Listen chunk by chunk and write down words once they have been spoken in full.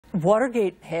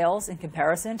Watergate pales in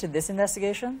comparison to this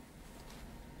investigation?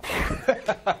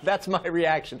 That's my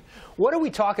reaction. What are we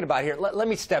talking about here? Let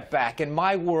me step back. In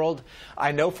my world,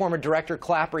 I know former Director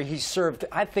Clapper. He's served,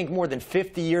 I think, more than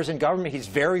 50 years in government. He's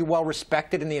very well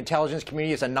respected in the intelligence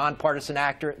community as a nonpartisan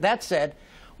actor. That said,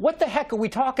 what the heck are we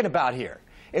talking about here?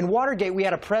 In Watergate, we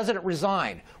had a president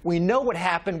resign. We know what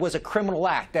happened was a criminal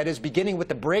act, that is, beginning with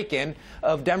the break-in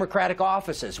of Democratic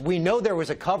offices. We know there was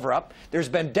a cover-up. There's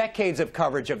been decades of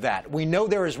coverage of that. We know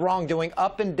there is wrongdoing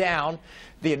up and down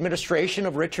the administration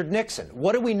of Richard Nixon.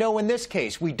 What do we know in this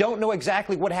case? We don't know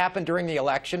exactly what happened during the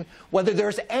election, whether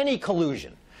there's any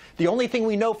collusion. The only thing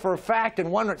we know for a fact in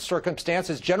one circumstance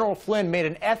is General Flynn made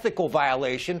an ethical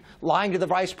violation, lying to the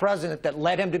vice president, that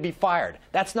led him to be fired.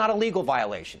 That's not a legal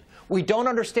violation. We don't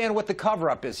understand what the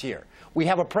cover-up is here. We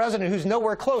have a president who's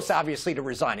nowhere close, obviously, to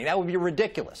resigning. That would be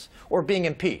ridiculous, or being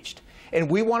impeached. And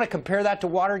we want to compare that to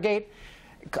Watergate.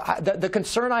 The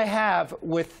concern I have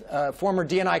with former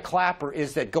DNI Clapper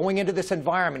is that going into this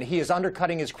environment, he is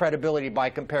undercutting his credibility by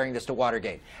comparing this to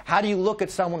Watergate. How do you look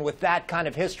at someone with that kind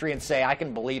of history and say, I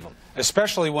can believe him?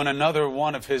 Especially when another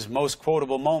one of his most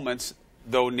quotable moments,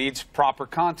 though needs proper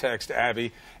context,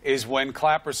 Abby, is when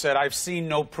Clapper said, I've seen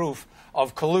no proof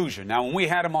of collusion. Now, when we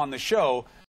had him on the show,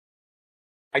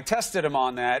 I tested him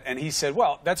on that, and he said,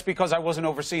 well, that's because I wasn't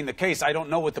overseeing the case. I don't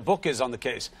know what the book is on the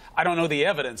case. I don't know the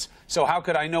evidence, so how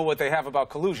could I know what they have about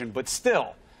collusion? But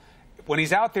still, when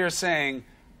he's out there saying,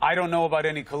 I don't know about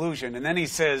any collusion, and then he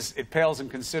says it pales in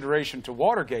consideration to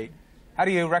Watergate, how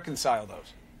do you reconcile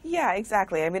those? Yeah,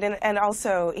 exactly. I mean, and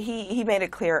also he made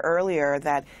it clear earlier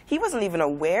that he wasn't even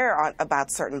aware about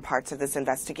certain parts of this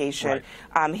investigation.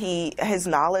 Right. His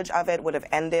knowledge of it would have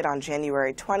ended on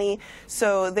January 20.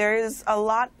 So there are a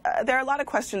lot of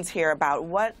questions here about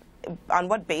on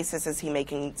what basis is he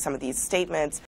making some of these statements?